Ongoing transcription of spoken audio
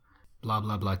blah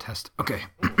blah blah test. Okay.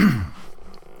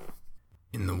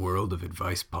 In the world of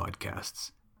advice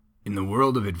podcasts. In the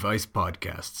world of advice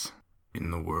podcasts. In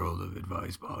the world of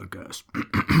advice podcasts.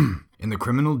 In the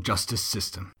criminal justice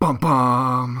system. Bum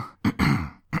bum.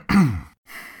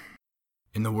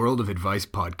 In the world of advice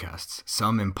podcasts,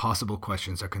 some impossible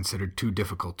questions are considered too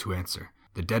difficult to answer.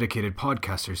 The dedicated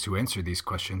podcasters who answer these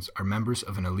questions are members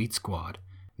of an elite squad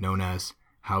known as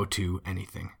How To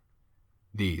Anything.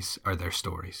 These are their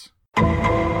stories. Why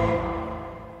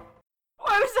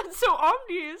was that so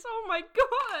obvious? Oh my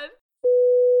god!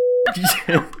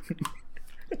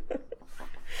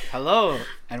 Hello,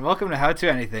 and welcome to How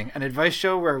To Anything, an advice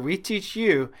show where we teach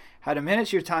you how to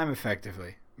manage your time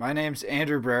effectively. My name's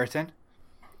Andrew Brereton.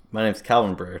 My name's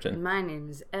Calvin Brereton. My name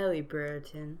is Ellie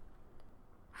Brereton.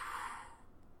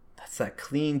 That's that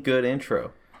clean, good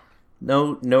intro.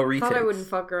 No retakes. Thought I wouldn't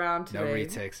fuck around today. No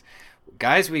retakes.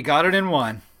 Guys, we got it in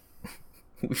one.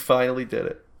 We finally did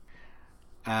it.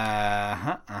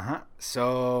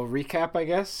 So, recap, I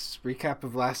guess. Recap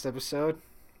of last episode.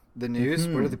 The news.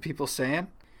 What are the people saying?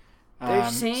 They're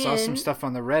saying... Saw some stuff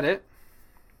on the Reddit.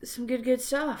 Some good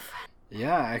stuff.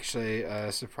 Yeah, actually,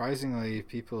 surprisingly,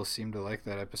 people seem to like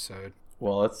that episode.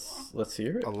 Well, let's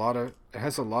hear it. It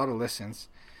has a lot of listens.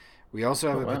 We also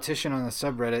have a petition on the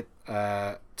subreddit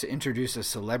to introduce a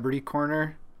celebrity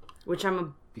corner, which I'm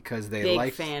a because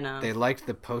big fan of. They liked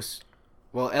the post.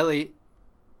 Well, Ellie,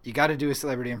 you got to do a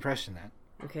celebrity impression then.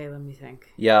 Okay, let me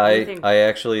think. Yeah, I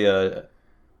actually. Let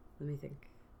me think.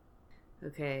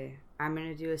 Okay, I'm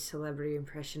gonna do a celebrity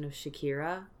impression of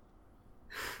Shakira.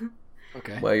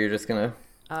 Okay. Well, you're just gonna.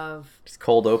 Just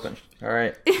cold open. All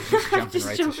right. Just jumping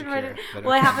right to Shakira.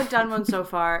 Well, I haven't done one so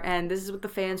far, and this is what the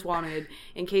fans wanted.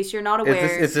 In case you're not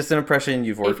aware, Is this an impression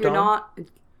you've worked on? If you're not,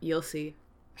 you'll see.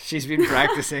 She's been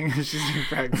practicing.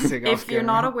 If you're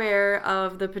not aware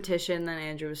of the petition that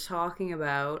Andrew was talking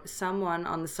about, someone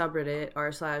on the subreddit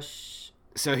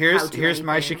 / So here's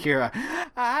my Shakira.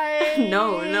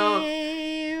 No.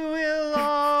 Will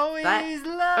always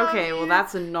love okay, well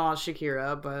that's a not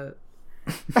Shakira, but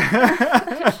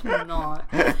not.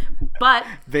 But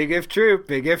big if true.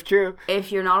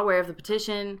 If you're not aware of the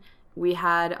petition, we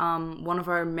had one of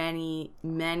our many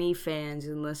fans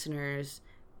and listeners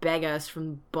beg us from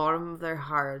the bottom of their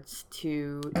hearts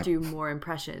to do more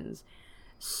impressions.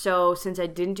 So since I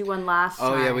didn't do one last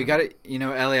time... Oh yeah, we got to,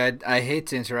 Ellie, I hate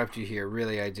to interrupt you here,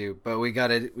 really I do, but we got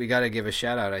to give a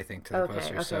shout out, I think, to the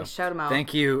poster. Okay, so shout them out.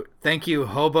 Thank you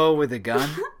Hobo with a Gun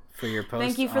for your post.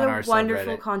 Thank you for the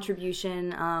wonderful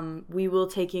contribution. We will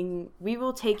take in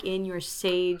your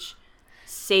sage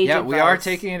yeah, advice. we are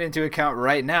taking it into account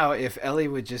right now. If Ellie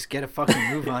would just get a fucking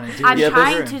move on and do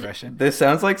her impression. This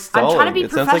sounds like stalling. I'm trying to be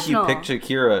it sounds like you professional. picked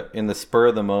Shakira in the spur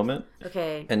of the moment.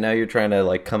 Okay. And now you're trying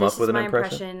to come up with an impression.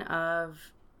 This is my impression of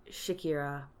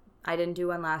Shakira. I didn't do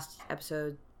one last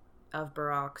episode of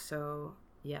Barack, so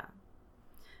yeah.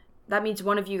 That means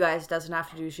one of you guys doesn't have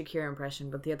to do a Shakira impression,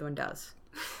 but the other one does.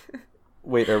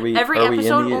 Wait, are we? Every are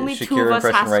episode, we in the only Shakira two of us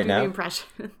impression has to right do now? the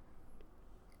impression.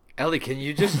 Ellie, can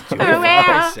you just do it for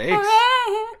Christ's sakes?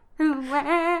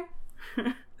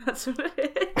 That's what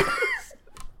it is.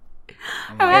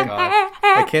 Oh my god.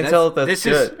 I can't tell if that's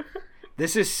good.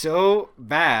 This is so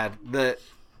bad that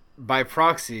by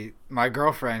proxy, my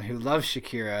girlfriend who loves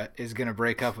Shakira is going to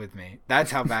break up with me.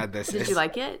 That's how bad this is. Did you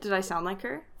like it? Did I sound like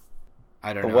her?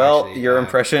 I don't know. Well, actually, your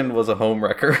impression was a home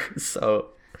wrecker, so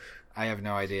I have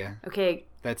no idea. Okay.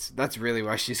 That's really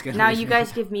why she's going to Now you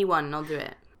guys give me one and I'll do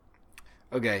it.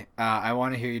 Okay, I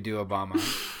want to hear you do Obama.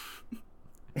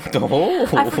 Oh.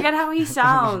 I forget how he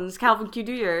sounds. Calvin, can you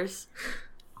do yours?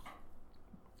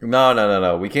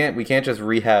 No. We can't just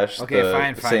rehash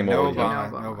fine. same No old.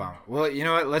 Obama. No Obama. Well, you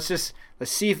know what? Let's just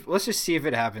see if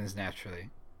it happens naturally.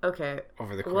 Okay.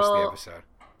 Over the course of the episode.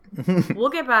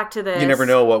 We'll get back to this. You never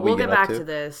know what we'll get back up to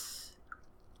this.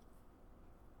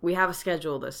 We have a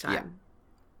schedule this time.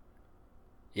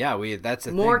 Yeah, that's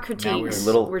a more thing. critiques.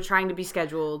 We're trying to be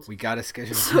scheduled. We got to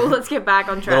schedule. So let's get back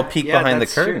on track. Little peek behind the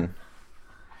curtain.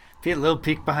 A little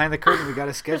peek behind the curtain. We got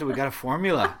a schedule. We got a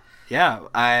formula. Yeah,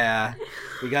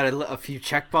 we got a few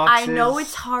check boxes. I know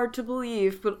it's hard to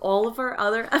believe, but all of our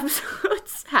other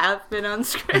episodes have been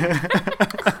unscripted.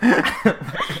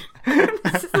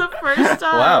 This is the first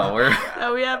time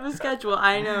that we have a schedule.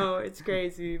 I know it's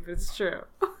crazy, but it's true.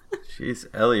 Jeez,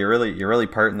 Ellie, you're really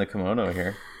parting the kimono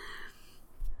here.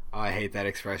 Oh, I hate that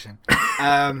expression.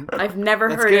 I've never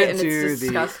heard it, and it's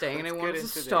disgusting, and I want to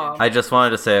stop. I just wanted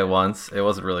to say it once. It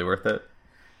wasn't really worth it.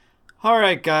 All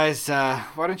right, guys.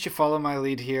 Why don't you follow my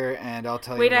lead here, and I'll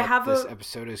tell you what this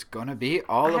episode is going to be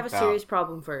all about. I have a serious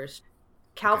problem first.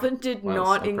 Calvin did Wow,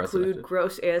 not so include unprecedented.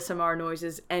 gross ASMR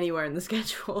noises anywhere in the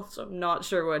schedule, so I'm not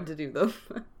sure when to do them.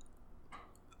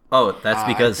 Oh, that's I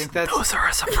because think that's- those are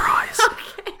a surprise.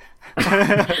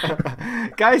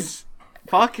 Guys,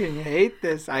 fucking hate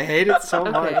this. I hate it so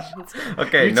Okay, much. let's go.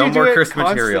 Okay, You no two do more it cursed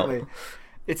material. constantly.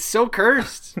 It's so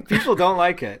cursed. People don't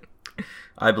like it.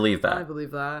 I believe I that.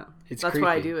 believe that. It's That's why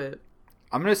I creepy. do it.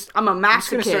 I'm a I'm just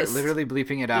gonna start masochist. literally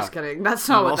bleeping it out. Just kidding. That's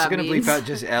not I'm what also that gonna means. bleep out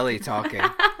just Ellie talking.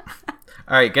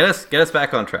 All right, get us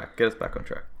back on track. Get us back on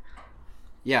track.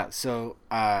 Yeah. So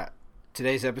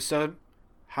today's episode: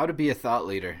 how to be a thought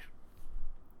leader.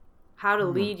 How to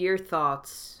lead your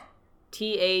thoughts.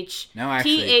 No,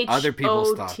 actually, other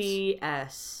people's thoughts.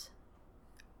 THOTS.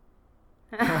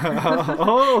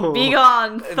 Oh, Be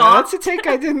gone, No, thought. that's a take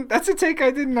I didn't. That's a take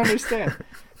I didn't understand.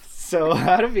 So,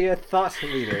 how to be a thought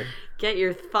leader? Get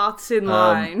your thoughts in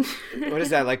line. What is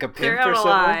that, like a They're pimp out or of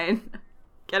something? line.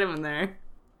 Get him in there.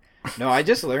 No, I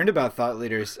just learned about thought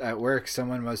leaders at work.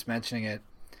 Someone was mentioning it,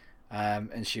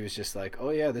 and she was just like,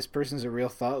 "Oh yeah, this person's a real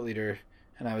thought leader,"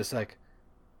 and I was like,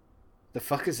 "The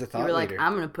fuck is a You thought were like, leader?"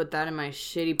 I'm gonna put that in my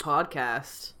shitty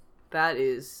podcast. That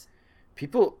is.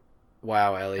 People,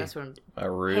 wow, Ellie, That's what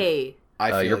I'm. Rude. Hey,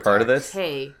 I feel You're part of attacked. this?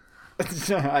 hey.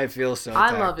 I feel so. I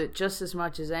attacked. love it just as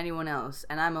much as anyone else,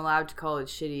 and I'm allowed to call it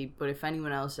shitty. But if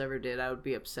anyone else ever did, I would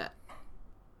be upset.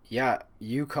 Yeah,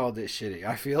 you called it shitty.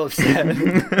 I feel upset.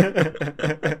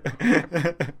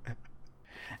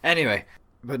 Anyway,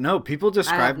 but no, people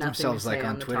describe nothing to themselves say like on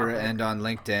on the Twitter topic. and on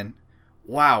LinkedIn.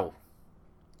 Wow.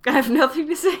 I have nothing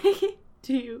to say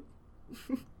to you.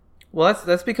 Well,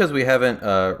 that's because we haven't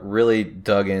really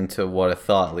dug into what a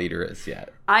thought leader is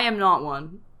yet. I am not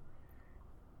one.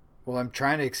 Well, I'm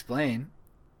trying to explain.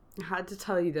 I had to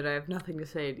tell you that I have nothing to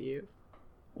say to you.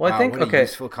 Well, Wow, I think what a okay.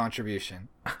 useful contribution.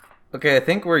 Okay, I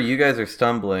think where you guys are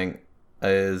stumbling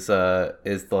is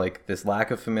like this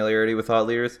lack of familiarity with thought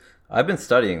leaders. I've been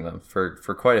studying them for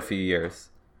quite a few years.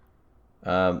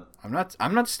 I'm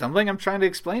not stumbling. I'm trying to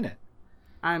explain it.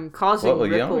 I'm causing Well,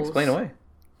 you ripples. know, explain away.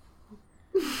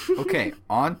 Okay,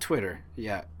 on Twitter,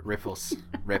 yeah, ripples.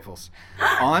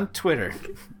 On Twitter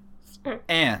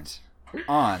and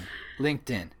on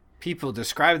LinkedIn, people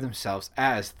describe themselves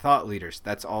as thought leaders.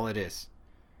 That's all it is.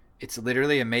 It's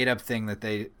literally a made-up thing that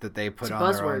they put It's a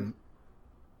on their buzzword. own.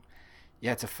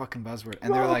 Yeah, it's a fucking buzzword,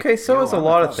 and Well, they're like, okay, so "Yo, is a I'm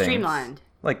lot of thought things. leader." Streamlined.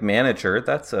 Like manager,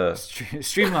 that's a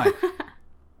Streamline,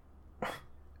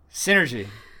 synergy.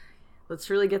 Let's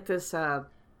really get this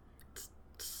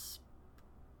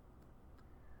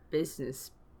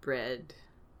business bread.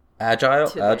 agile.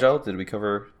 Today. Agile. Did we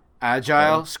cover?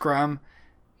 Agile, Scrum,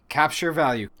 capture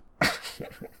value.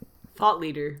 Thought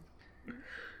leader. I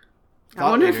Thought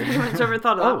wonder leader. if anyone's ever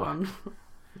thought of Oh. that one.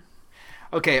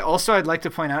 Okay. Also, I'd like to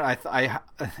point out,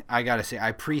 I gotta say,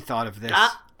 I pre-thought of this,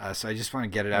 so I just want to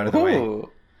get it out of the way. Ooh.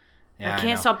 Yeah, I know.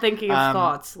 can't stop thinking of Um,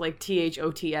 thoughts like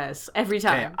THOTS every Okay,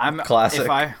 time. I'm Classic.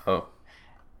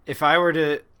 If I were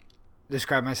to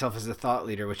describe myself as a thought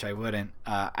leader, which I wouldn't,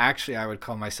 actually, I would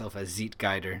call myself a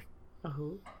Zeitguider.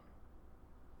 Oh.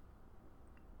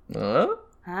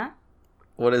 Huh?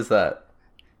 What is that?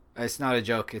 It's not a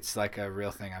joke. It's like a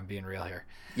real thing. I'm being real here.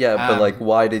 Yeah, but like,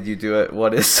 why did you do it?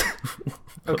 What is? what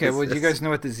Okay, is well, do you this? guys know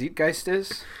what the Zeitgeist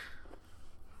is?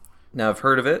 Now I've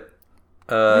heard of it.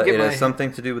 me get It my- has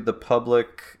something to do with the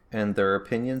public and their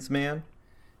opinions, man.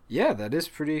 Yeah, that is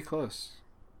pretty close.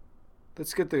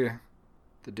 Let's get the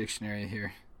dictionary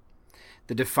here.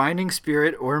 The defining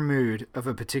spirit or mood of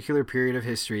a particular period of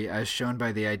history as shown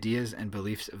by the ideas and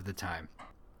beliefs of the time.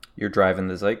 You're driving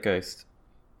the zeitgeist.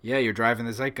 Yeah, you're driving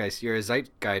the zeitgeist. You're a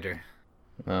Zeitguider.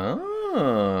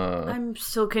 Oh. I'm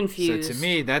so confused. So to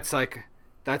me, that's like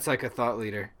a thought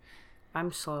leader.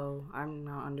 I'm slow. I'm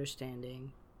not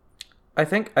understanding. I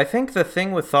think the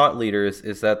thing with thought leaders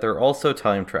is that they're also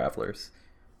time travelers.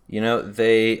 You know,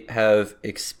 they have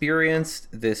experienced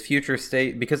this future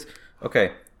state because,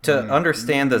 okay, to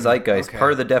understand the zeitgeist, okay.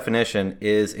 part of the definition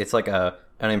is it's like an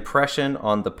impression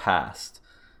on the past.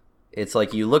 It's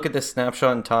like you look at this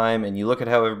snapshot in time and you look at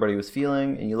how everybody was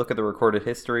feeling and you look at the recorded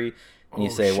history and you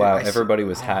Oh, say, shit, wow, I see. everybody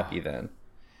was happy then.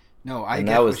 No, I And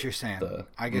get that what was you're saying. the-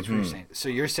 I get what you're saying. So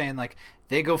you're saying like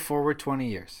they go forward 20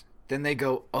 years. Then they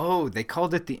go, oh, they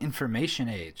called it the information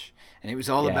age. And it was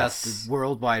all about Yes. the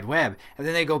World Wide Web. And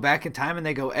then they go back in time and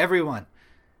they go, everyone,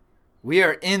 we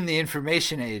are in the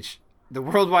information age. The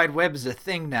World Wide Web is a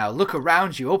thing now. Look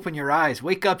around you. Open your eyes.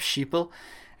 Wake up, sheeple.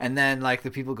 And then like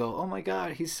the people go, oh my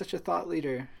God, he's such a thought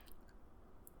leader.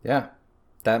 Yeah.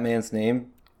 That man's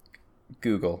name,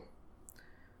 Google.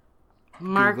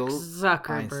 Mark Google Zuckerberg.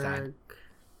 Einstein.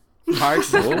 Mark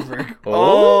Zuckerberg.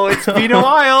 Oh, it's been a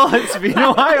while. It's been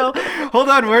a while. Hold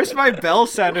on, where's my bell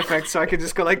sound effect so I can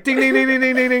just go like ding ding ding ding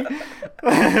ding ding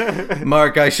ding.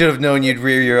 Mark, I should have known you'd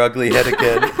rear your ugly head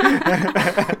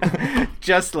again.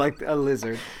 Just like a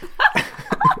lizard.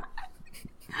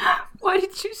 Why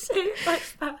did you say it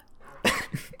like that?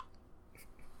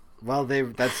 Well, they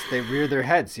rear their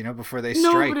heads, before they No,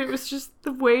 strike. but it was just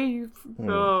the way you.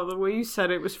 Oh, the way you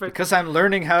said it was for. Because I'm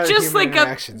learning how just human like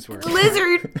interactions a work.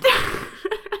 lizard.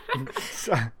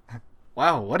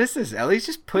 Wow, what is this? Ellie's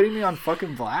just putting me on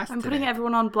fucking blast. I'm today. putting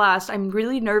everyone on blast. I'm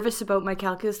really nervous about my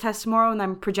calculus test tomorrow, and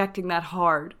I'm projecting that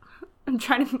hard. I'm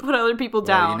trying to put other people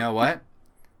down. Well, you know what?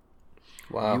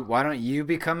 Wow. Why don't you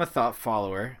become a thought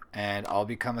follower, and I'll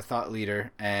become a thought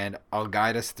leader, and I'll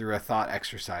guide us through a thought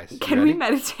exercise. Can we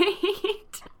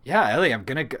meditate? Yeah, Ellie, I'm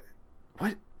gonna go.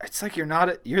 What? It's like you're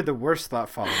the worst thought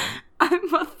follower.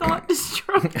 I'm a thought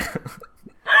destroyer.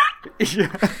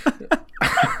 Yeah.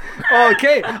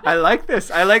 Okay, I like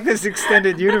this. I like this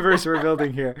extended universe we're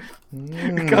building here.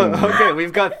 Okay,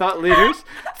 we've got thought leaders,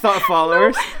 thought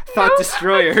followers, thought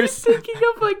destroyers. I'm just thinking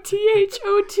of like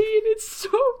THOT, and it's so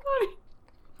funny.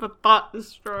 The thought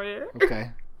destroyer.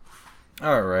 Okay.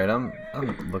 All right, I'm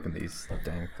looking these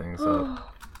dang things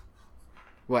up.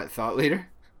 What, thought leader?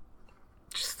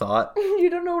 Just thought. You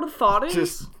don't know what a thought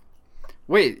is?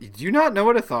 Wait, do you not know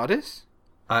what a thought is?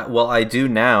 Well, I do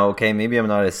now. Okay, maybe I'm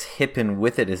not as hip and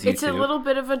with it as you It's two. a little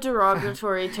bit of a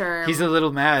derogatory term. He's a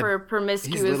little mad. For a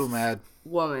promiscuous He's a little mad.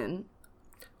 woman.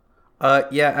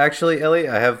 Yeah, actually, Ellie,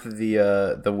 I have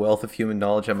the wealth of human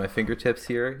knowledge at my fingertips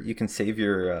here. You can save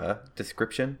your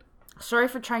description. Sorry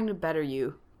for trying to better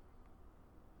you.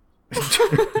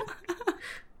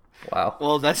 Wow.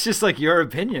 Well, that's just like your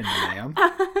opinion, ma'am.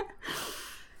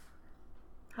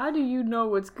 How do you know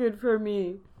what's good for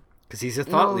me? Because he's a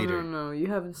thought leader. No, you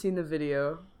haven't seen the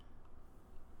video.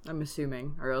 I'm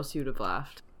assuming, or else you'd have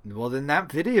laughed. Well, then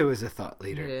that video is a thought It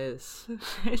leader. is.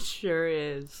 It sure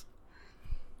is.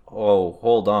 Oh,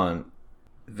 hold on.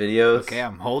 Videos. Okay,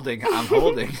 I'm holding.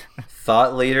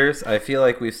 Thought leaders. I feel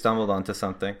like we've stumbled onto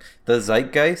something. The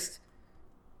zeitgeist.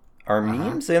 Are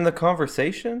memes in the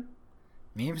conversation?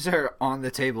 Memes are on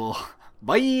the table.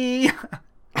 Bye!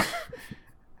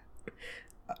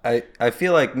 I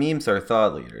feel like memes are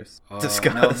thought leaders.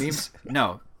 Discuss.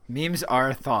 Memes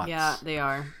are thoughts. Yeah, they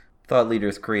are. Thought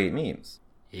leaders create memes.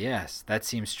 Yes, that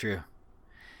seems true.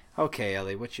 Okay,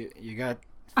 Ellie, what you got?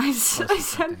 I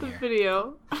sent the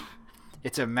video.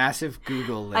 It's a massive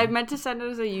Google link. I meant to send it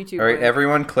as a YouTube All right, link.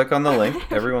 everyone click on the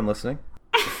link. Everyone listening.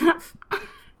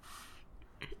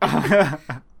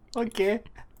 Okay.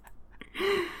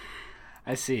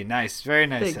 I see. Nice. Very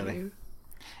nice, Thank Ellie. you.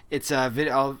 It's a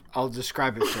video. I'll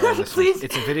describe it for our listeners. Please-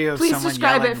 It's a video of please someone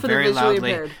describe yelling it for the very visually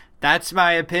loudly. impaired. That's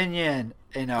my opinion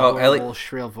in a Oh, Ellie- horrible,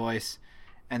 shrill voice,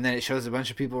 and then it shows a bunch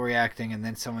of people reacting, and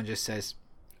then someone just says,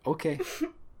 "Okay."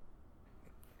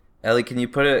 Ellie, can you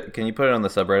put it on the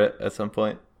subreddit at some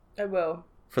point I will.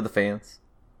 for the fans?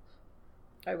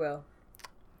 I will.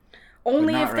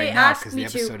 Only not if they right now, ask 'cause me the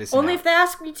episode to. isn't Only out. if they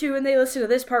ask me to and they listen to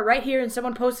this part right here and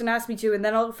someone posts and asks me to, and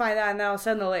then I'll find that and then I'll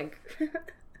send the link.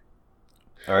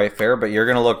 All right, fair, but you're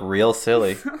gonna look real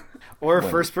silly. Or When?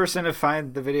 first person to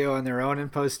find the video on their own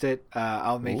and post it,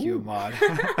 I'll make you a mod.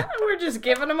 We're just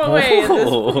giving them away at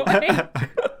Ooh. this point.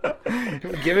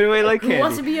 Give it away like Who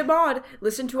wants to candy. be a mod?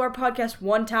 Listen to our podcast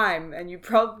one time, and you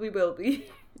probably will be.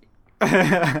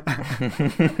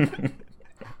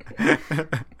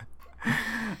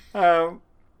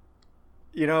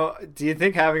 Do you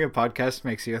think having a podcast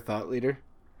makes you a thought leader?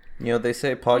 You know, they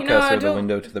say podcasts I are the don't-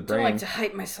 window to the I don't brain. like to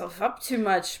hype myself up too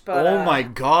much, but Oh my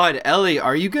god, Ellie,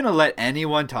 are you gonna let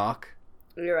anyone talk?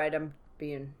 you're right. I'm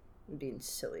being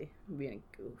silly. I'm being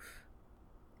a goof.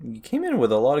 You came in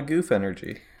with a lot of goof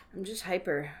energy. I'm just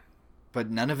hyper. But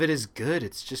none of it is good.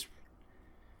 It's just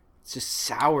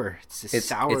sour. It's just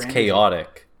sour. It's energy.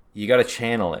 chaotic. You got to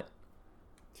channel it.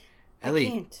 I Ellie,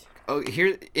 can't. oh,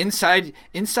 here inside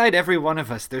every one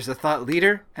of us, there's a thought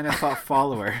leader and a thought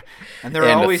follower, and they're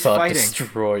And a always thought fighting.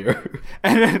 destroyer.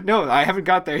 And, no, I haven't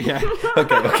got there yet.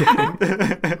 Okay.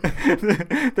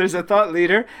 There's a thought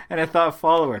leader and a thought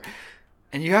follower,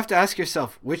 and you have to ask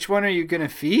yourself, which one are you gonna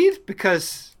feed?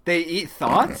 Because they eat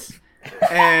thoughts,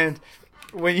 and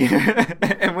when you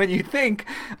think,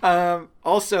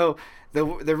 also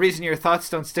the reason your thoughts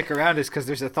don't stick around is because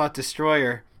there's a thought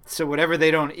destroyer. So whatever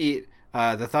they don't eat,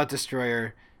 the thought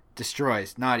destroyer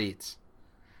destroys, not eats.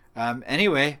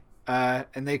 Anyway,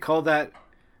 and they call that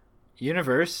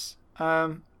universe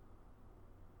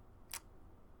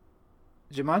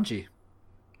Jumanji.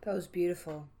 That was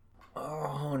beautiful.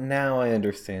 Oh, now I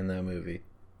understand that movie.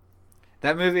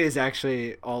 That movie is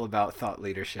actually all about thought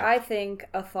leadership. I think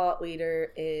a thought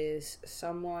leader is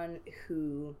someone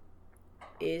who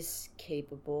is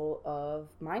capable of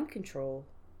mind control.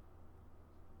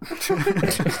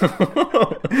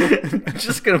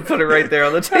 Just gonna put it right there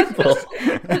on the table.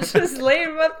 Just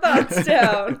laying my thoughts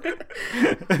down.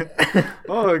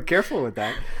 Oh, careful with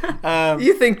that.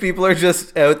 You think people are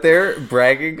just out there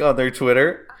bragging on their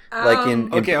Twitter, like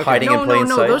in hiding in plain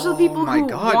sight? Those are the people who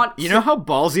want. You know how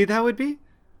ballsy that would be?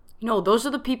 No, those are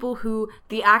the people who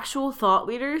the actual thought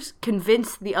leaders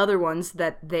convince the other ones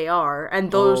that they are,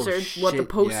 and those are what the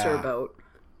posts are about.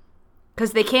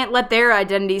 Because they can't let their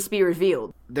identities be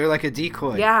revealed. They're like a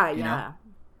decoy. Yeah, you know?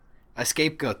 A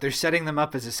scapegoat. They're setting them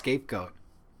up as a scapegoat.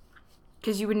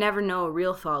 Because you would never know a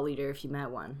real thought leader if you met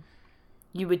one.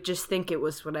 You would just think it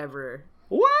was whatever.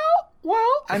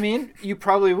 Well, I mean, you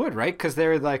probably would, right? Because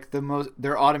they're like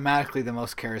they're automatically the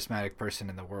most charismatic person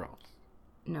in the world.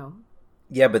 No.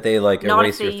 Yeah, but they like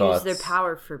erase your thoughts. Not if they use their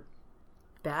power for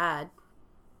bad.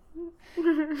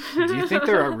 Do you think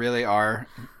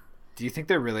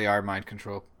there really are mind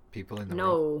control people in the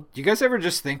world? Do you guys ever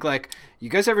just think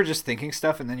thinking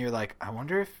stuff and then you're like, I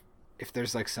wonder if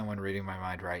there's like someone reading my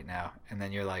mind right now, and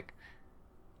then you're like,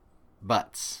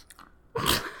 butts.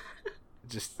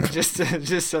 just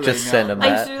so they know. Send them I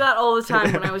that. used to do that all the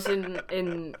time when I was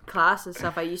in class and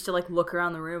stuff. I used to like look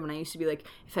around the room and I used to be like,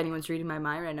 if anyone's reading my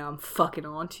mind right now, I'm fucking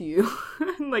on to you.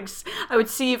 And, like, I would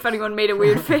see if anyone made a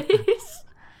weird face.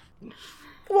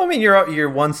 Well, I mean, you're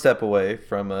one step away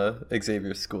from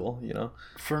Xavier's school, you know.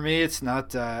 For me, it's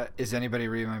not, is anybody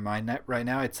reading my mind right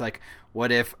now? It's like,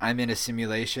 what if I'm in a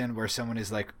simulation where someone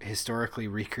is like historically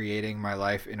recreating my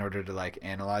life in order to like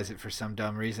analyze it for some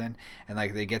dumb reason, and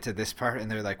like they get to this part and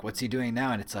they're like, what's he doing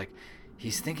now? And it's like,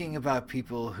 he's thinking about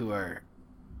people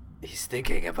he's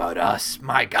thinking about us.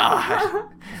 My God.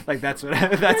 Like that's what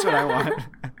I want.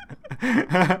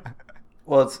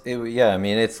 Well, I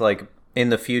mean, it's like in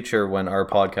the future when our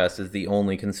podcast is the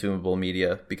only consumable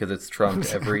media because it's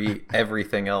trumped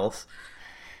everything else.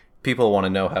 People want to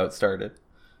know how it started.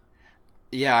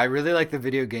 Yeah, I really like the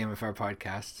video game of our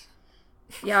podcast.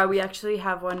 Yeah, we actually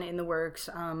have one in the works.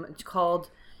 It's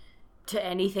called To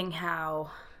Anything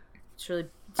How. It's really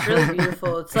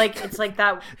beautiful. It's like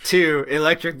that. To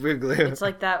Electric Boogaloo. It's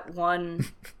like that one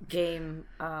game.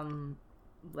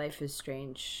 Life is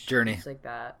Strange. Journey. It's like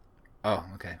that. Oh,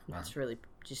 okay. Wow. It's really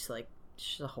just a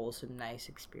wholesome, nice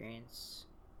experience.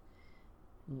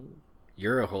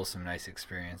 You're a wholesome, nice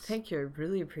experience. Thank you. I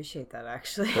really appreciate that,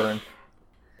 actually. Burn.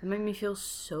 It made me feel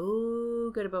so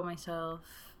good about myself.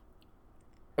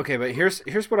 Okay, but here's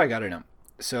what I gotta know.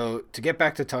 So to get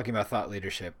back to talking about thought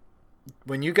leadership,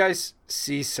 when you guys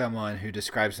see someone who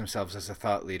describes themselves as a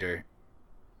thought leader,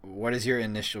 what is your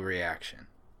initial reaction?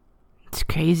 It's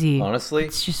crazy. Honestly,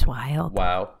 it's just wild.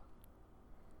 Wow.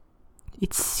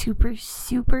 It's super,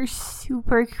 super,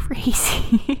 super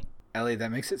crazy. Ellie, that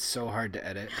makes it so hard to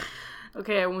edit.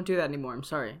 Okay, I won't do that anymore. I'm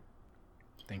sorry.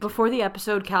 Thank you. Before the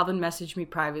episode, Calvin messaged me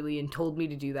privately and told me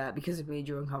to do that because it made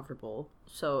you uncomfortable.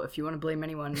 So if you want to blame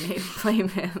anyone, maybe blame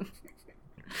him.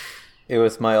 It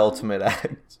was my ultimate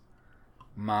act.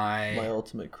 My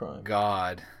ultimate crime.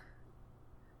 God.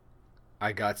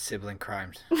 I got sibling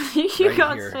crimed. You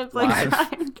got sibling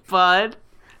crimed, bud.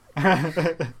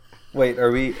 Wait,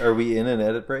 are we in an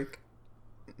edit break?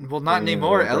 Well, not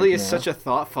anymore. Ellie is such a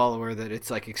thought follower that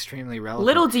it's like extremely relevant.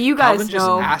 Little do you guys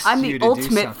know, I'm the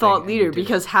ultimate thought leader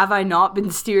because have I not been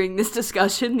steering this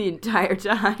discussion the entire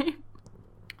time?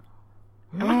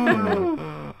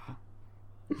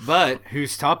 But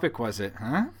whose topic was it,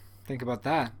 huh? Think about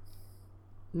that.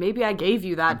 Maybe I gave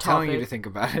you that I'm topic. telling you to think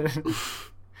about it.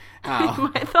 Ow.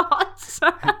 My thoughts.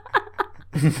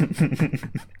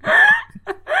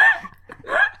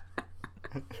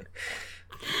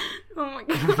 Oh my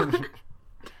God.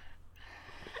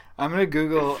 I'm going to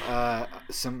Google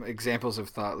some examples of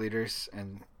thought leaders,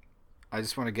 and I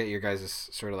just want to get your guys'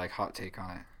 sort of like hot take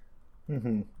on it.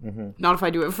 Mm-hmm, mm-hmm. Not if I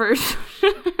do it first.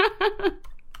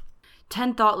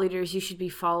 10 thought leaders you should be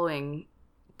following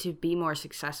to be more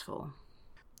successful.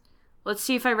 Let's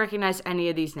see if I recognize any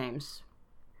of these names.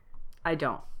 I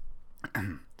don't.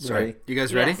 Sorry. Ready? You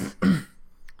guys ready? Yes.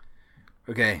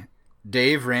 Okay.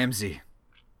 Dave Ramsey.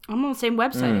 I'm on the same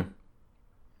website.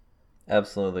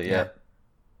 Absolutely, yeah.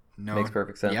 No, makes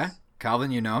perfect sense. Yeah?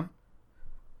 Calvin, you know him?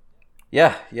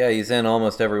 Yeah, he's in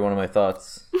almost every one of my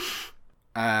thoughts.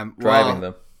 Driving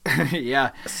them.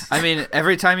 Yeah. I mean,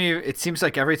 it seems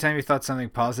like every time you thought something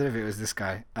positive, it was this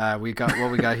guy. We got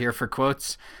what we got here for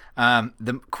quotes.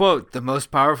 The quote, the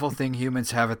most powerful thing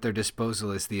humans have at their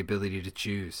disposal is the ability to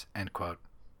choose, end quote.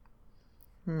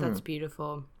 That's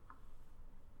beautiful.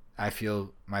 I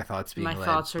feel my thoughts being My led.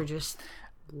 thoughts are just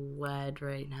led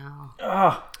right now.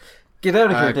 Ah, get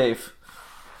out of here, Dave.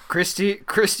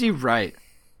 Christy Wright.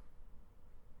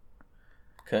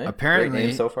 Okay. Apparently, great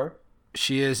name so far.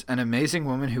 She is an amazing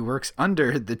woman who works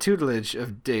under the tutelage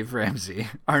of Dave Ramsey,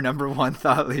 our number one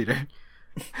thought leader.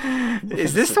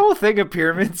 Is this whole thing a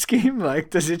pyramid scheme? Like,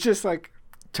 does it just like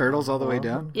turtles all the way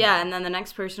down? Yeah, and then the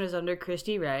next person is under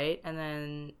Christy Wright, and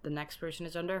then the next person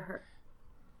is under her.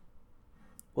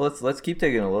 Well, let's keep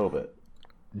taking a little bit.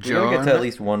 We gotta get to at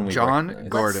least one. John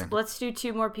Gordon. Let's do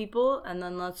 2 more people, and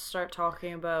then let's start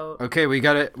talking about. Okay, we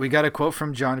got a quote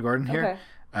from John Gordon here.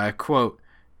 Okay. Quote: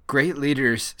 "Great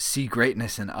leaders see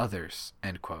greatness in others."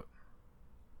 End quote.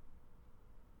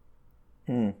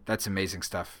 That's amazing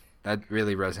stuff. That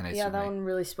really resonates. Yeah, with that me. one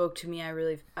really spoke to me.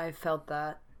 I felt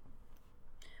that.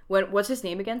 What's his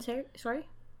name again? Sorry.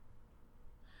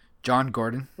 John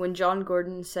Gordon. When John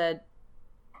Gordon said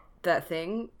that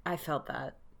thing, I felt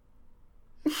that.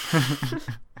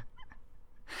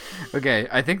 Okay,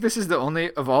 I think this is the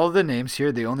only of all the names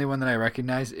here. The only one that I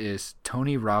recognize is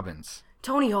Tony Robbins.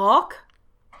 Tony Hawk?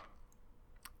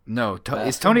 No,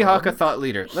 is Tony Hawk a thought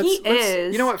leader? He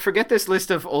is. You know what? Forget this list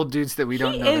of old dudes that we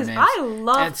don't know Is. their names. I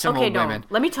love. And some Okay, old no. women.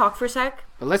 Let me talk for a sec.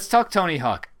 But let's talk Tony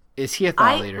Hawk. Is he a thought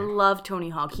I leader? love Tony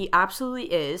Hawk. He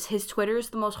absolutely is. His Twitter is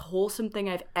the most wholesome thing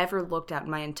I've ever looked at in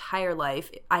my entire life.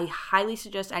 I highly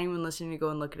suggest anyone listening to go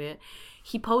and look at it.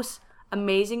 He posts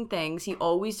amazing things. He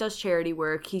always does charity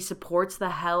work. He supports the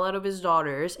hell out of his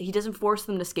daughters. He doesn't force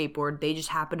them to skateboard. They just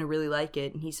happen to really like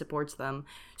it, and he supports them.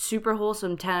 Super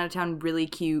wholesome, 10 out of 10, really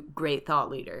cute, great thought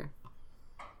leader.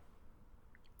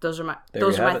 Those are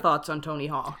my thoughts on Tony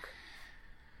Hawk.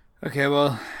 Okay,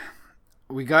 well,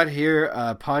 we got here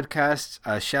a podcast.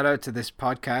 Shout out to this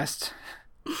podcast.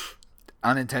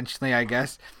 Unintentionally, I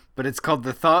guess. But it's called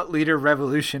the Thought Leader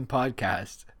Revolution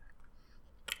Podcast.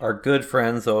 Our good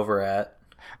friends over at...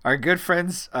 Our good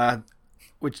friends,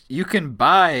 which you can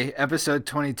buy episode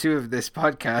 22 of this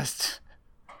podcast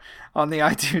on the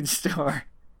iTunes store.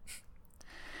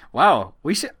 Wow,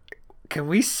 can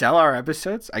we sell our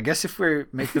episodes? I guess if we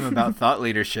make them about thought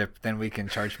leadership, then we can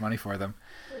charge money for them.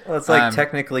 Well, it's like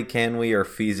technically can we or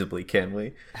feasibly can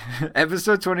we?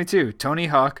 Episode 22, Tony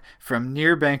Hawk, from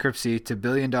near bankruptcy to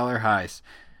billion-dollar highs.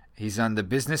 He's on the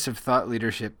Business of Thought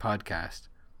Leadership podcast.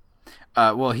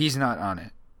 Well, he's not on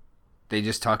it. They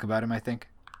just talk about him, I think.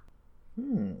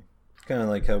 It's kind of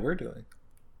like how we're doing.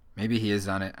 Maybe he is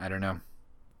on it. I don't know.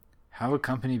 How a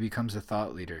company becomes a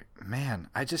thought leader. Man,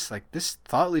 I just like this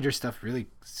thought leader stuff really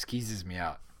skeezes me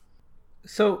out.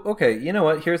 So, okay, you know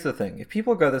what? Here's the thing. If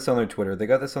people got this on their Twitter, they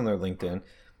got this on their LinkedIn,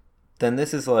 then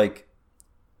this is like,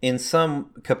 in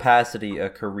some capacity, a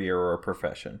career or a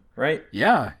profession, right?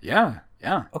 Yeah.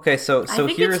 Okay, so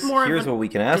here's what we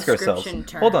can ask ourselves.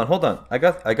 Term. Hold on. I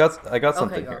got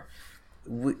something here.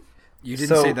 You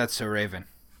didn't say that's so Raven.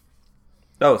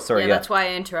 Oh, sorry. Yeah, that's why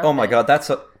I interrupted. Oh my God, that's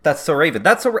so Raven.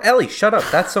 That's so Ellie. Shut up.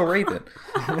 That's so Raven.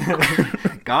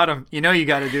 Got him. You know you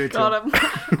got to do it. Got him.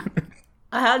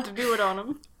 I had to do it on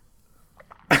him.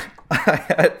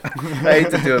 I hate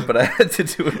to do it, but I had to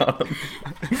do it on him.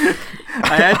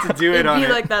 I had to do it on him. It'd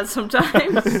be like that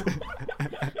sometimes.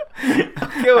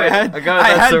 I had to do it.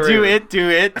 I had to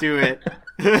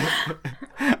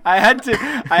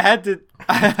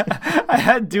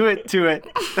do it to it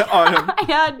on him. I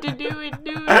had to do it.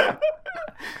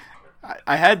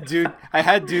 I had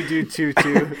to do.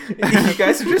 You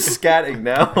guys are just scatting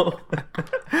now.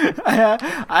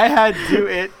 I had do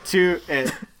it to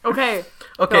it. Okay.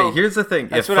 Okay, here's the thing.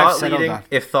 That's what I've settled on.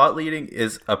 If thought leading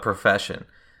is a profession,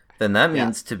 then that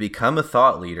means to become a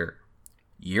thought leader,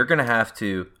 you're going to have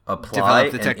to apply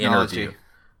Develop the technology. Interview.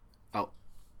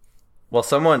 Well,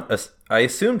 I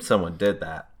assumed someone did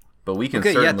that, but we can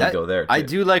certainly go there too. I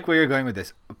do like where you're going with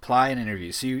this. Apply an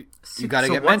interview. So you got to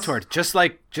get mentored. Just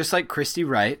like Christy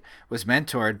Wright was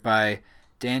mentored by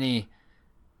Danny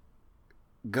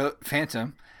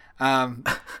Phantom.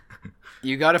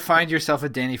 You got to find yourself a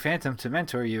Danny Phantom to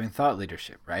mentor you in thought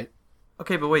leadership, right?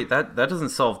 Okay, but wait, that doesn't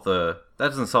solve the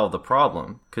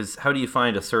problem, because how do you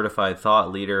find a certified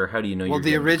thought leader? How do you know you're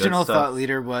the getting original good stuff? thought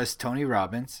leader was Tony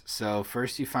Robbins. So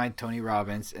first you find Tony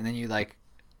Robbins, and then you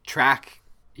track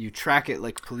it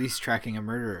like police tracking a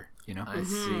murderer, you know? I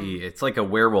see. It's like a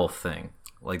werewolf thing.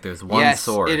 Like there's one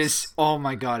source. It is. Oh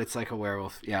my God, it's like a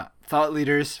werewolf. Yeah. Thought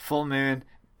leaders, full moon,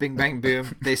 bing bang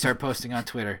boom, they start posting on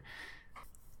Twitter.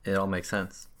 It all makes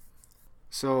sense.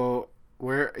 So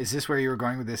where is this where you were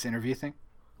going with this interview thing?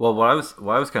 Well, what I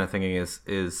was kind of thinking is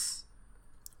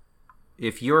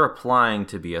if you're applying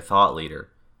to be a thought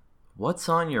leader, what's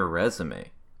on your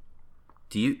resume?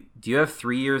 Do you have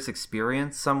 3 years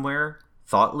experience somewhere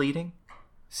Thought leading?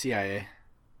 CIA,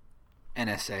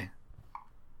 NSA,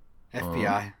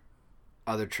 FBI,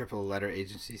 other triple letter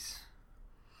agencies.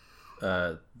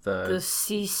 The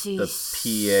CCC.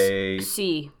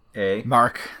 The PA.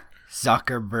 Mark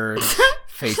Zuckerberg's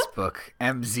Facebook,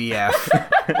 MZF.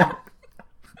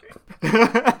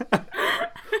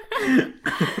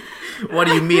 What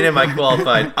do you mean am I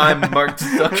qualified? I'm Mark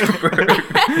Zuckerberg.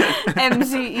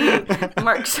 MZE,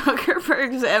 Mark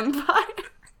Zuckerberg's Empire.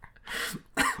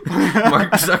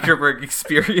 Mark Zuckerberg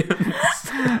Experience.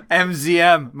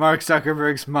 MZM, Mark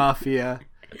Zuckerberg's Mafia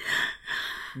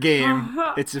game.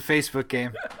 It's a Facebook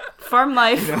game. Farm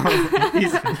Life.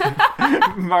 He's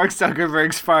Mark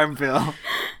Zuckerberg's Farmville.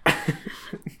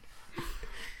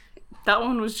 That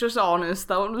one was just honest.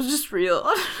 That one was just real.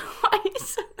 I don't know why he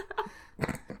said that.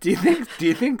 Do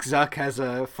you think Zuck has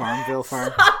a Farmville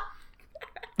farm?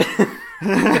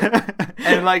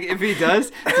 And like, if he does,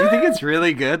 do you think it's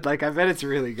really good? Like, I bet it's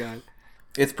really good.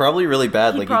 It's probably really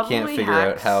bad. He like, you can't figure out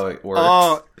hacks. how it works.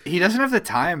 Oh, he doesn't have the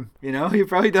time. You know, he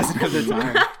probably doesn't have the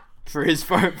time for his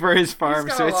farm.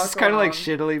 got So a it's lot just kind of going like on.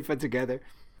 shittily put together.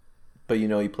 But you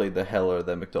know he played the hell out of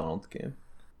that McDonald's game.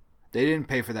 They didn't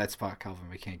pay for that spot, Calvin.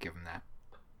 We can't give him that.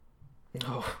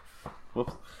 Oh,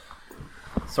 whoops.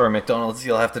 Sorry, McDonald's.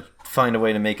 You'll have to find a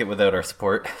way to make it without our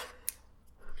support.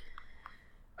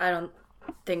 I don't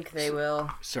think they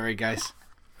will. Sorry, guys.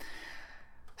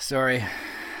 Sorry.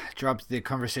 Dropped the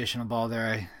conversational ball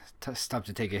there. I stopped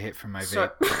to take a hit from my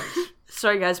vape.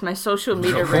 Sorry, guys. My social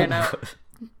meter ran out.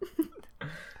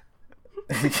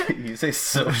 You say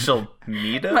social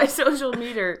media? My social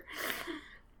meter.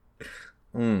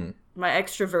 Mm. My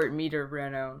extrovert meter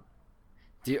ran out.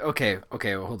 Okay,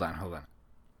 well, hold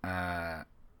on.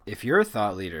 If you're a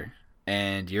thought leader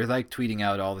and you're like tweeting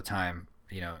out all the time,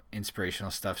 you know,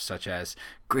 inspirational stuff such as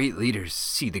great leaders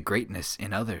see the greatness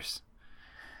in others,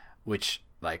 which,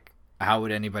 like, how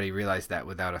would anybody realize that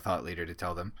without a thought leader to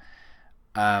tell them?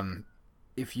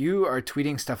 If you are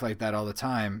tweeting stuff like that all the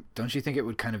time, don't you think it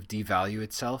would kind of devalue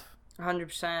itself?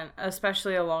 100%.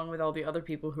 Especially along with all the other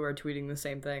people who are tweeting the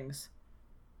same things.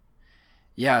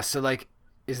 Yeah, so like,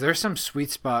 is there some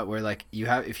sweet spot where like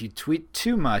if you tweet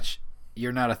too much,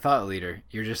 you're not a thought leader,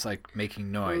 you're just like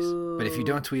making noise. Ooh. But if you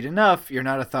don't tweet enough, you're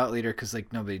not a thought leader because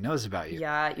like nobody knows about you.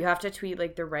 Yeah, you have to tweet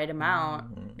like the right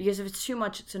amount, because if it's too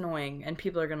much, it's annoying and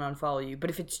people are gonna unfollow you. But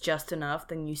if it's just enough,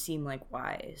 then you seem like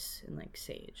wise and like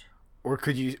sage. Or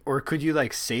could you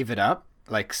like save it up,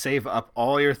 like save up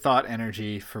all your thought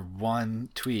energy for one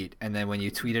tweet, and then when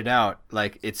you tweet it out,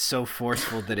 like it's so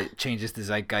forceful that it changes the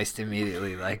zeitgeist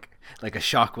immediately, like a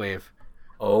shockwave.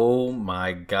 Oh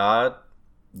my god.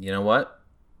 You know what?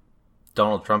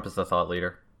 Donald Trump is the thought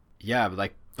leader. Yeah, but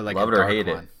like Love a it or dark hate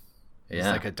it. one. It's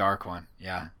Yeah. like a dark one.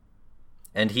 Yeah.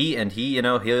 And he, you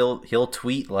know, he'll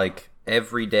tweet like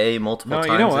every day, multiple No,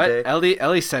 times you know what? a day.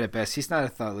 Ellie said it best. He's not a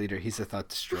thought leader. He's a thought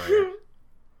destroyer.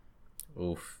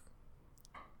 Oof.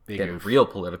 Big Getting oof. real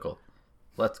political.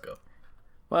 Let's go.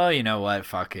 Well, you know what?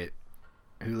 Fuck it.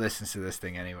 Who listens to this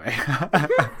thing anyway?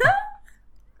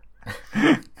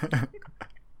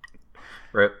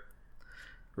 Rip.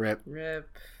 Rip. Rip.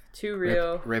 Too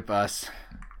real. Rip us.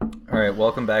 All right,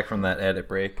 welcome back from that edit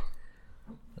break.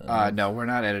 No, we're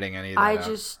not editing any of that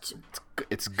out.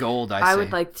 It's gold, I say. I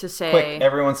would like to say. Quick,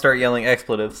 everyone start yelling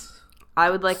expletives. I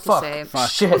would like to say. Fuck.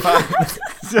 Shit.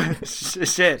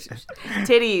 Shit.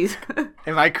 Titties.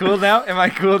 Am I cool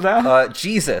now?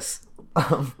 Jesus.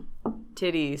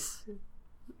 Titties.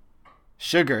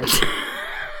 Sugar.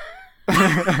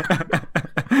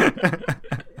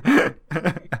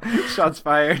 Shots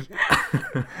fired.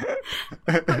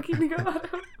 Fucking God.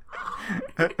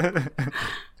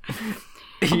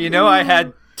 You know I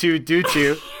had to do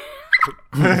to.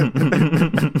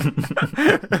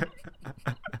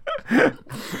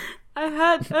 I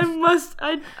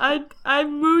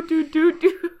moo do do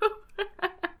do.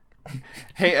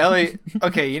 Hey Ellie,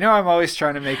 okay, you know I'm always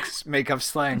trying to make up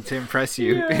slang to impress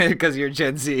you because you're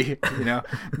Gen Z, you know.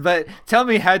 But tell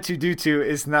me how to do to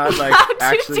is not like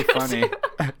actually funny.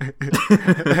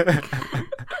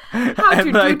 How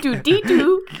to like, do dee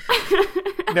do.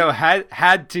 No,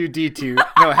 had to d to.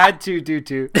 No, had to do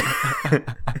to.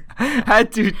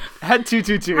 had to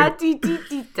do to. Had to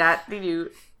dee that do.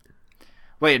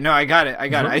 Wait, no, I got it.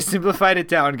 I simplified it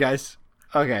down, guys.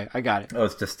 Okay, I got it. Oh,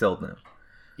 it's distilled now.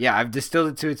 Yeah, I've distilled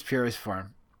it to its purest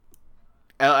form.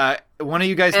 One of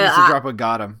you guys needs to drop a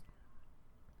got him.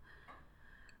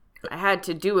 I had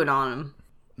to do it on him.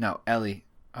 No, Ellie.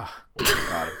 Oh,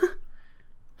 got him.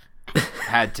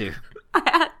 Had to. I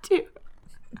had to.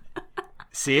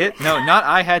 See it? No, not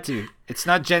I had to. It's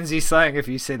not Gen Z slang if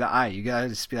you say the I. You gotta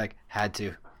just be like, had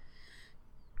to.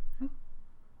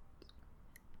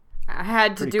 I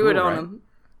had to Pretty do it cool, on right? him.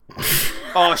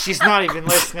 Oh, she's not even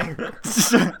listening.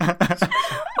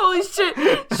 Holy shit,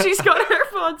 she's got her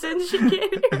phones in, she can't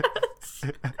hear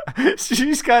us.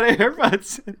 She's got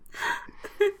AirPods in.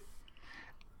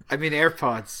 I mean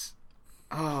AirPods.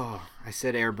 Oh, I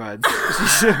said AirBuds.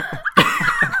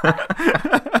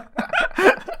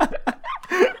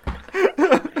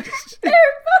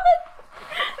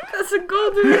 That's a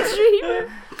golden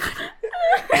retriever.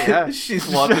 Yeah, She's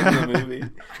watching the movie.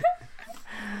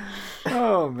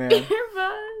 Oh man.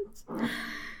 Earbuds.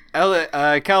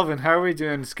 Calvin, how are we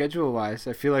doing schedule-wise?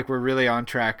 I feel like we're really on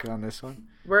track on this one.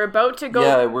 We're about to go.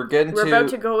 Yeah, we're about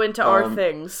to go into our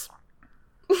things.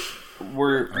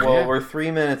 We're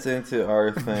 3 minutes into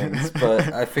our things,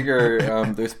 but I figure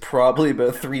there's probably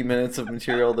about 3 minutes of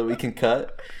material that we can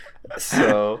cut.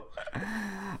 So,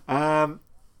 well,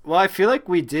 I feel like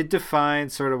we did define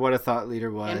sort of what a thought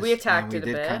leader was, And we attacked it a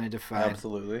we bit. did kind of define.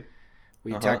 absolutely.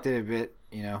 We attacked it a bit,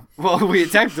 you know. Well, we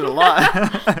attacked it a lot.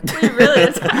 We really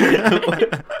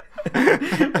attacked.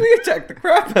 We attacked the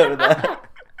crap out of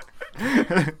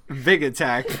that. Big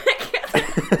attack.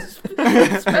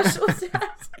 Special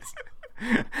tasks.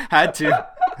 Had to.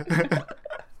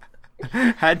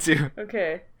 Had to.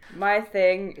 Okay. My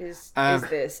thing is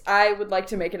this. I would like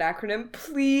to make an acronym.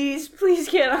 Please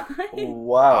can I?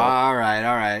 Wow. All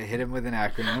right. Hit him with an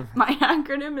acronym. My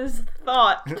acronym is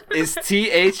THOT. It's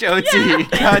THOT.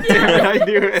 God damn it, I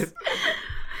knew it.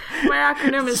 My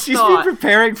acronym is She's THOT. been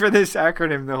preparing for this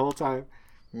acronym the whole time.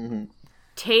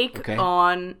 Take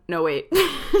on. No, wait.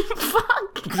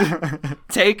 Fuck.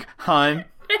 Take, hun.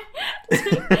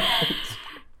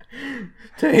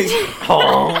 Take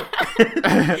home.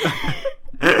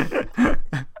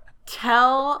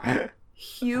 Tell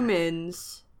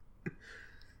humans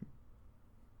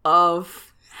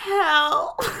of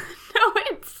hell. No,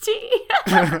 it's T.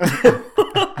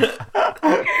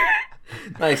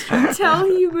 Nice try. Tell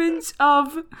humans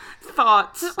of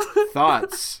thoughts.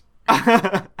 Thoughts.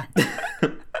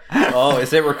 Oh,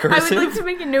 is it recursive? I would like to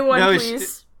make a new one, No,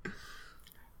 please.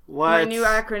 What? My new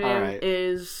acronym All right.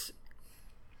 is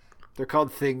They're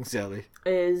called things, Ellie.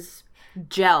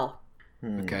 GEL.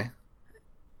 Okay.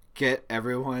 Get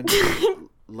everyone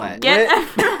let. Get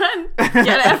everyone lit.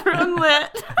 Get everyone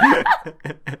lit.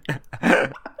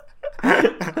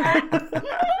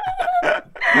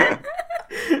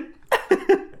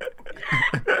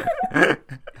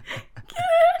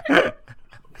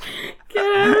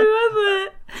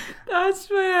 That's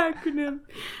my acronym.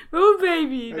 Oh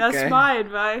baby, that's Okay. my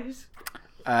advice.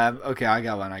 Okay, I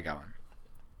got one.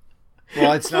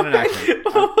 Well, it's not an acronym.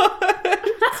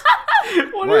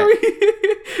 What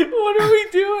What? are we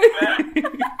doing?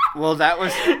 Well,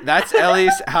 that's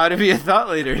Ellie's how to be a thought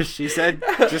leader. She said,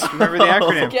 just remember the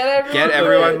acronym. Get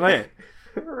everyone lit.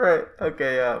 Right.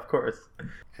 Okay, yeah, of course.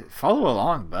 Follow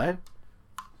along, bud.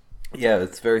 Yeah,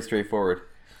 it's very straightforward.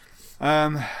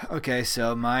 Okay,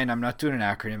 so mine, I'm not doing an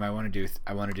acronym. I want to do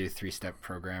a 3-step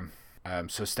program.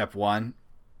 So step 1,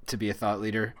 to be a thought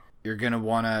leader, you're going to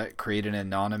want to create an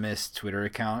anonymous Twitter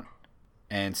account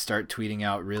and start tweeting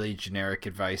out really generic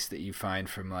advice that you find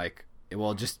from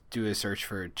just do a search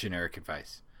for generic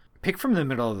advice. Pick from the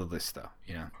middle of the list though,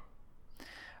 you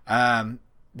know.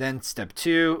 Then step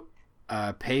 2,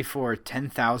 pay for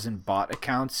 10,000 bot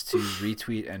accounts to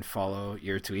retweet and follow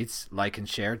your tweets, like and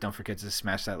share. Don't forget to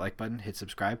smash that like button, hit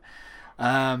subscribe.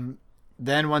 Then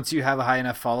once you have a high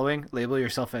enough following, label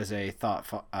yourself as a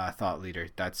thought leader.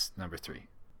 That's number 3.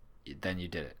 Then you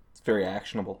did it. It's very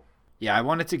actionable. Yeah, I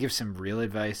wanted to give some real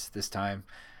advice this time.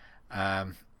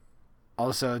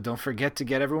 Also, don't forget to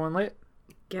get everyone lit.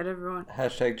 Get everyone.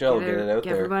 Hashtag Joe, get it out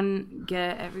there.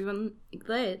 Get everyone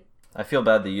lit. I feel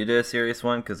bad that you did a serious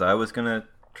one because I was gonna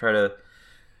try to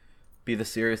be the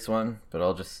serious one, but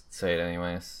I'll just say it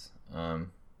anyways.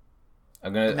 I'm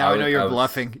gonna. Now I know you're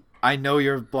bluffing. I know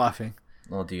you're bluffing.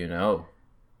 Well, do you know?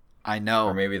 I know.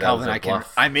 Or maybe that Calvin, was a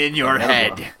bluff. I'm in your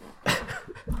head.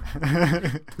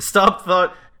 Stop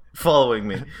following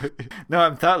me. No,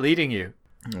 I'm thought leading you.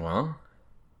 Well,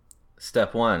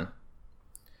 step 1.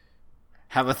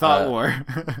 Have a thought war.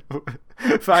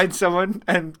 Find someone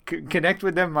and connect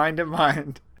with them mind to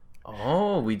mind.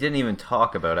 Oh, we didn't even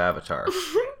talk about Avatar.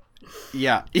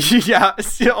 Yeah. Yeah.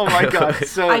 Oh my god.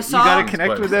 So you gotta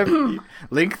connect with them,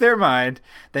 link their mind,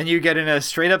 then you get in a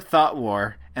straight up thought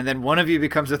war, and then one of you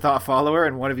becomes a thought follower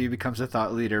and one of you becomes a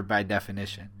thought leader by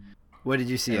definition. What did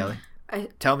you see, Ellie?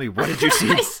 Tell me, what did you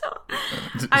see?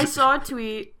 I saw a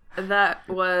tweet that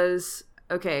was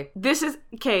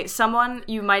someone,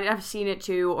 you might have seen it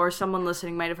too, or someone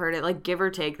listening might have heard it, like, give or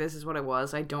take, this is what it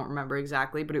was. I don't remember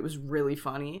exactly, but it was really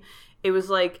funny. It was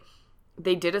like,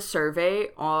 they did a survey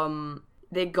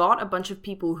they got a bunch of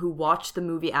people who watched the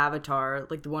movie Avatar,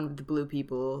 like the one with the blue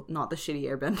people, not the shitty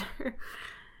airbender.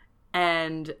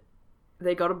 And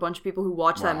they got a bunch of people who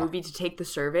watched that movie to take the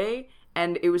survey,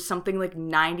 and it was something like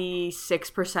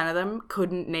 96% of them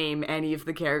couldn't name any of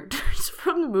the characters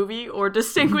from the movie or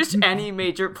distinguish any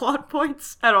major plot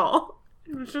points at all.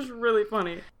 It was just really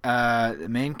funny. The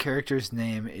main character's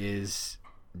name is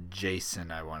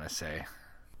Jason, I want to say.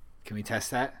 Can we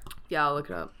test that? Yeah, I'll look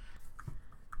it up.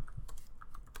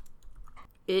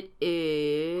 It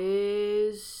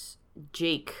is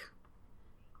Jake.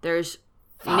 There's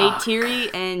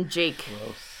Neytiri and Jake.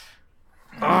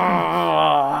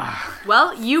 Oh.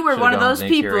 Well, you were Should've one of gone those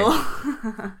with people.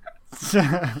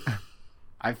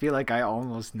 I feel like I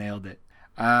almost nailed it.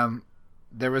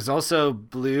 There was also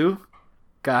Blue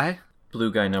Guy.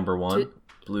 Blue guy number 1.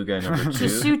 Blue guy number 2.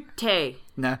 Tsute.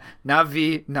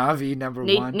 Navi number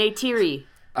 1. Neytiri.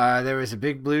 There was a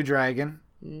big blue dragon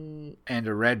and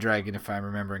a red dragon, if I'm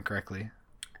remembering correctly.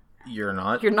 You're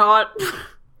not. You're not.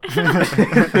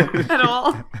 At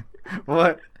all.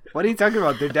 What are you talking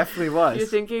about? There definitely was. You're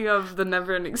thinking of the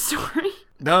Neverending Story.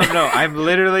 No, I'm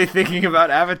literally thinking about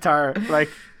Avatar. Like,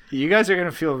 you guys are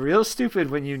gonna feel real stupid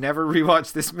when you never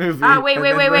rewatch this movie.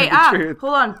 Wait.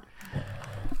 Hold on.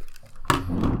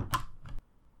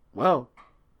 Well,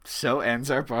 so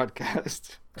ends our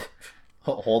podcast.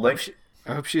 Holding.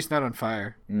 I hope she's not on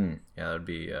fire. Yeah, that would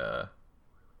be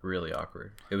really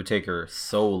awkward. It would take her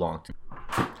so long to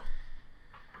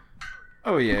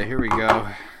Oh yeah, here we go.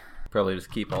 probably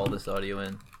just keep all this audio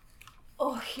in.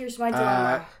 Oh, here's my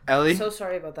dilemma. Ellie? So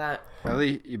sorry about that.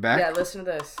 Ellie, you back? Yeah, listen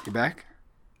to this. You back?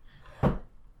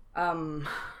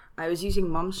 I was using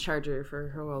Mom's charger for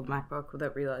her old MacBook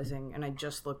without realizing, and I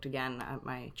just looked again at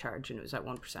my charge, and it was at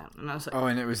 1%. And I was like, Oh,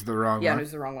 and it was the wrong one? yeah, it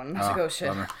was the wrong one. I was like, oh, shit.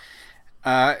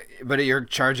 Bummer. But you're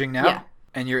charging now? Yeah.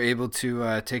 And you're able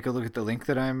to take a look at the link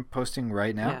that I'm posting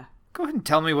right now? Yeah. Go ahead and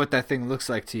tell me what that thing looks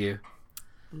like to you.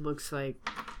 It looks like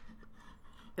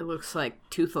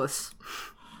Toothless.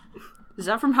 Is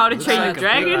that from How to Train Your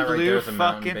Dragon? big blue there's a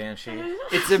mountain fucking- banshee.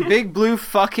 It's a big blue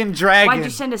fucking dragon. Why'd you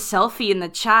send a selfie in the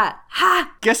chat?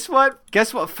 Ha! Guess what?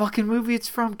 Guess what fucking movie it's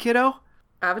from, kiddo?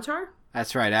 Avatar?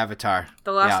 That's right, Avatar.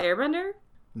 The Last Yeah. Airbender?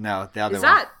 No, the other Is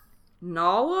one. that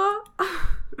Nala?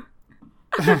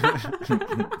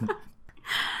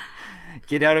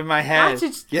 Get out of my head. That's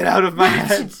just- Get out of my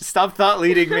head. Stop thought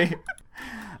leading me.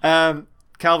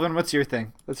 Calvin, what's your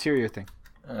thing? Let's hear your thing.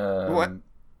 What?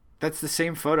 That's the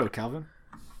same photo, Calvin.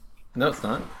 No, it's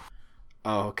not.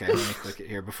 Oh, okay. Let me click it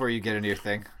here before you get into your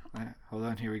thing. Hold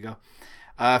on. Here we go.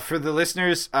 For the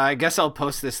listeners, I guess I'll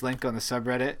post this link on the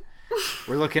subreddit.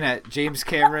 We're looking at James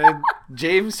Cameron's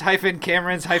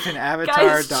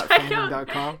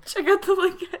avatar.fandom.com. Check out the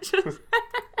link I just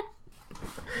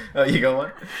Oh, you got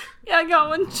one? Yeah, I got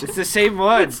one. It's the same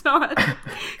one. It's not.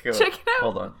 Cool. Check it out.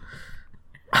 Hold on.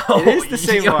 It is the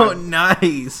same one.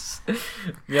 Nice.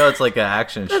 It's like an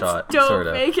action shot, Dope, sort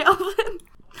of. hey, Calvin.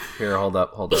 Here, hold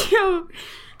up. Yo,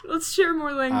 let's share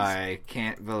more links. I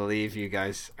can't believe you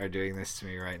guys are doing this to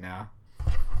me right now.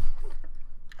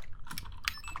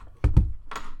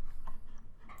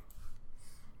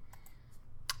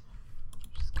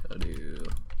 Just gotta do.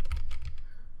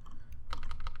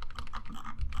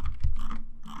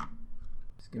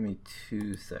 Just give me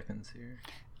 2 seconds here.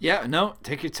 Yeah, no,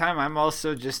 take your time. I'm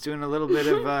also just doing a little bit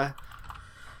of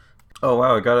Oh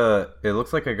wow, it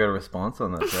looks like I got a response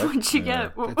on that. Right? What'd you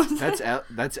get? What was that's it?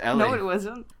 that's Ellie. No, it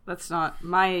wasn't. That's not.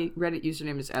 My Reddit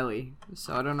username is Ellie,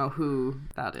 so I don't know who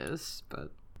that is,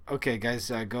 but. Okay,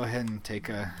 guys, go ahead and take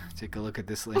a look at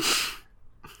this link.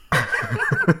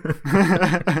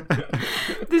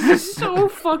 This is so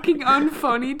fucking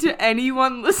unfunny to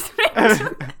anyone listening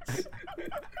to this.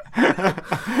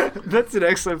 That's an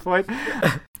excellent point.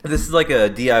 This is like a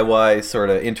DIY sort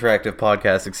of interactive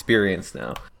podcast experience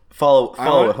now.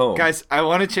 Follow at home, Guys, I'm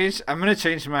gonna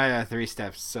change my 3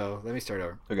 steps. So let me start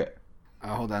over. Okay.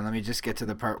 Hold on. Let me just get to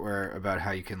the part about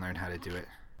how you can learn how to do it.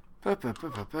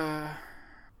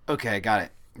 Okay, got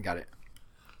it.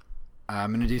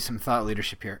 I'm gonna do some thought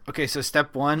leadership here. Okay, so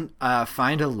step 1: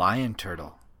 find a lion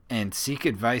turtle and seek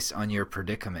advice on your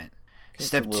predicament.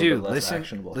 Step 2: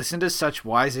 listen to such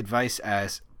wise advice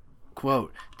as,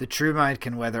 quote, "The true mind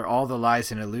can weather all the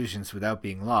lies and illusions without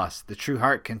being lost. The true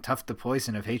heart can tough the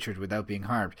poison of hatred without being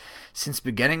harmed. Since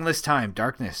beginningless time,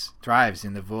 darkness thrives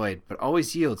in the void, but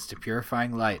always yields to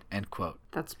purifying light," end quote.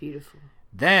 That's beautiful.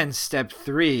 Then step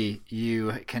 3,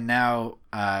 you can now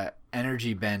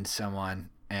energy bend someone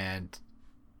and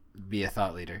be a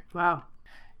thought leader. Wow.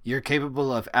 You're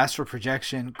capable of astral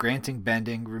projection, granting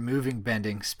bending, removing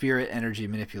bending, spirit energy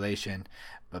manipulation,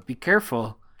 but be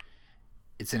careful.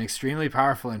 It's an extremely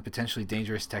powerful and potentially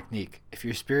dangerous technique. If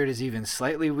your spirit is even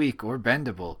slightly weak or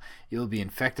bendable, you will be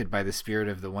infected by the spirit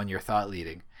of the one you're thought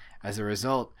leading. As a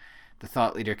result, the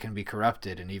thought leader can be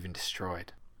corrupted and even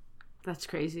destroyed. That's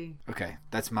crazy. Okay,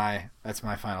 that's my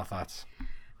final thoughts.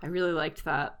 I really liked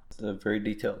that. It's very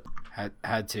detailed.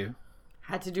 Had to.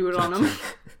 Had to do it on him.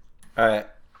 All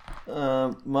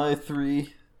right. My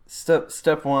 3.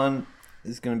 Step 1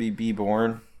 is going to be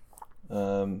born.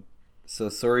 So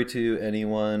sorry to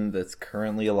anyone that's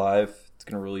currently alive. It's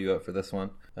going to rule you out for this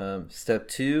one. Step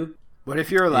 2. What if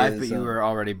you're alive but you were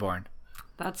already born?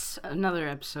 That's another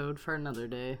episode for another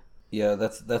day. Yeah,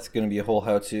 that's going to be a whole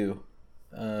how-to.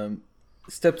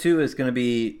 Step 2 is going to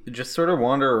be just sort of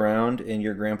wander around in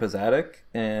your grandpa's attic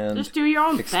and just do your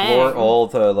own explore thing. all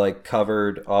the like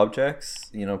covered objects.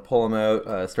 Pull them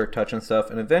out, start touching stuff,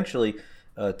 and eventually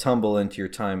tumble into your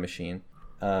time machine.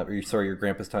 Your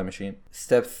grandpa's time machine.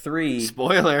 Step 3.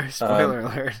 Spoiler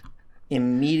alert.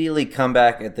 Immediately come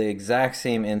back at the exact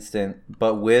same instant,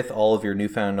 but with all of your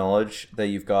newfound knowledge that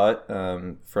you've got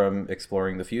from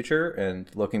exploring the future and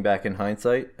looking back in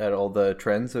hindsight at all the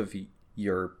trends of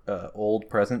your old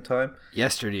present time.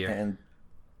 Yesteryear.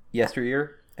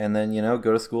 And then,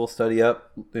 go to school, study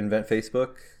up, invent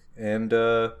Facebook, and...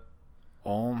 oh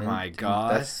my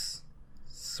God. That's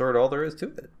sort of all there is to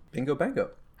it. Bingo bango.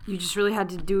 You just really had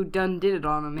to did it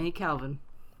on him, hey Calvin.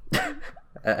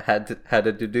 Had to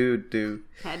do.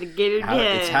 Had to get it in.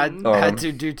 It's had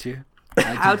to do to.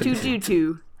 How to do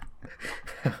to.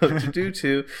 How to do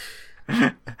to.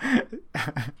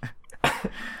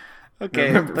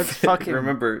 Okay, let's fucking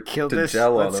kill this.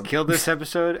 Let's kill this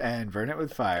episode and burn it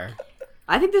with fire.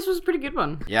 I think this was a pretty good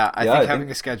one. Yeah, I think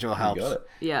having a schedule helps.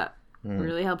 Yeah.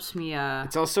 Really helps me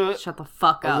it's also shut the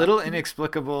fuck up. A little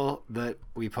inexplicable that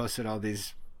we posted all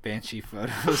these banshee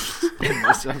photos in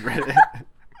the subreddit.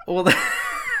 Well,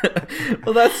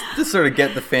 that's to sort of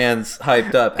get the fans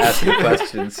hyped up, asking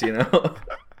questions,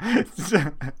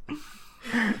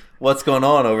 What's going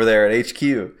on over there at HQ?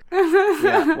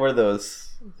 Yeah, or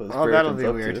those that'll be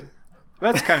weird. To.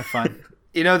 That's kind of fun.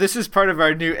 This is part of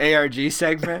our new ARG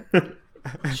segment.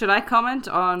 Should I comment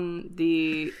on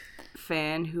the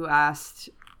fan who asked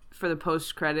for the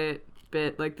post-credit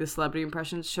bit, like the celebrity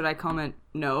impressions? Should I comment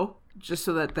no? Just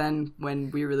so that then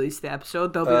when we release the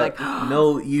episode, they'll be like,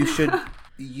 no, you should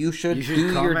do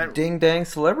your ding-dang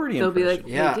celebrity they'll impression.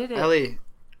 Be like, they did it. Ellie,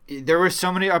 there were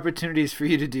so many opportunities for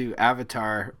you to do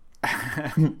Avatar,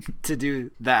 to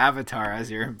do the Avatar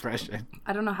as your impression.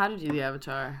 I don't know how to do the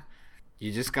Avatar.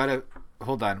 You just gotta...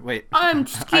 Hold on, wait. I'm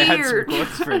scared. I had some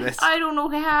quotes for this. I don't know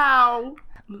how.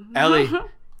 Ellie,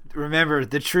 remember,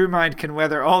 the true mind can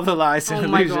weather all the lies and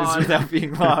illusions without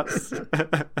being lost.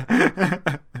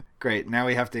 Great, now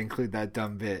we have to include that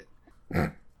dumb bit.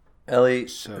 Ellie,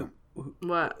 so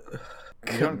what?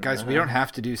 We don't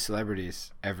have to do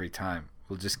celebrities every time.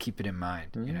 We'll just keep it in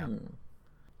mind,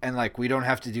 And we don't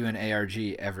have to do an ARG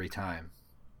every time,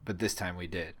 but this time we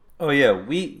did. Oh yeah,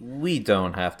 we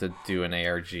don't have to do an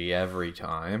ARG every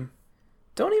time.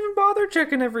 Don't even bother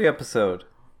checking every episode.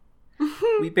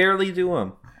 We barely do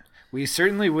them. We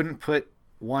certainly wouldn't put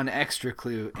one extra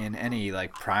clue in any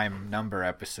prime number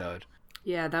episode.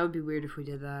 Yeah, that would be weird if we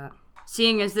did that.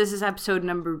 Seeing as this is episode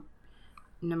number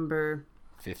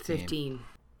 15.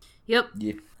 Yep.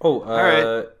 Yeah. Oh, all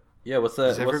right. Yeah, what's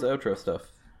that? What's the outro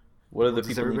stuff? What do the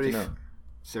people need to know?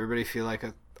 Does everybody feel like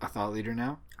a thought leader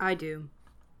now? I do.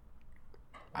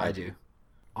 I do.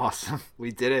 Awesome. We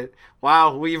did it.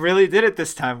 Wow, we really did it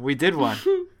this time. We did one.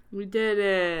 We did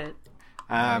it.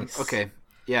 Nice. Okay.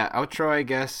 Yeah, outro, I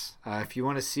guess. If you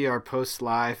want to see our posts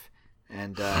live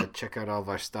and check out all of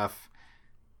our stuff.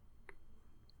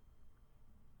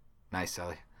 Nice,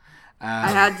 Ellie. I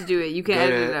had to do it. You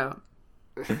can't edit it out.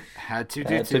 Had to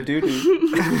do.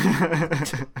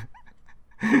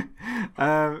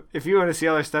 If you want to see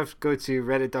all our stuff, go to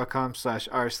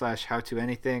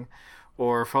reddit.com/r/howtoanything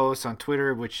or follow us on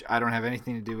Twitter, which I don't have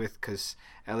anything to do with because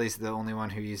Ellie's the only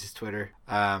one who uses Twitter.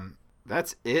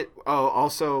 That's it. Oh,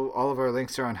 also, all of our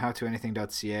links are on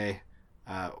howtoanything.ca,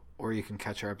 or you can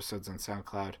catch our episodes on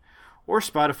SoundCloud or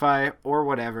Spotify or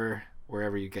wherever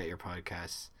you get your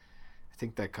podcasts. I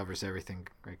think that covers everything,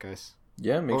 right, guys?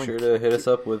 Yeah, make sure to hit us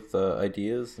up with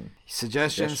ideas. And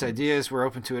suggestions, ideas. We're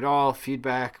open to it all.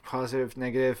 Feedback, positive,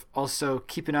 negative. Also,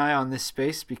 keep an eye on this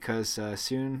space because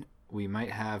soon we might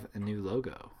have a new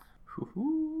logo.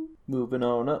 Moving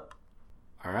on up.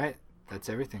 All right. That's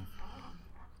everything.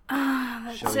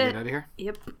 That's Shall we get out of here?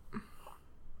 Yep.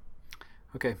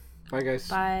 Okay. Bye, guys.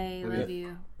 Bye. Love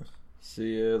you.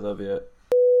 See ya. Love ya.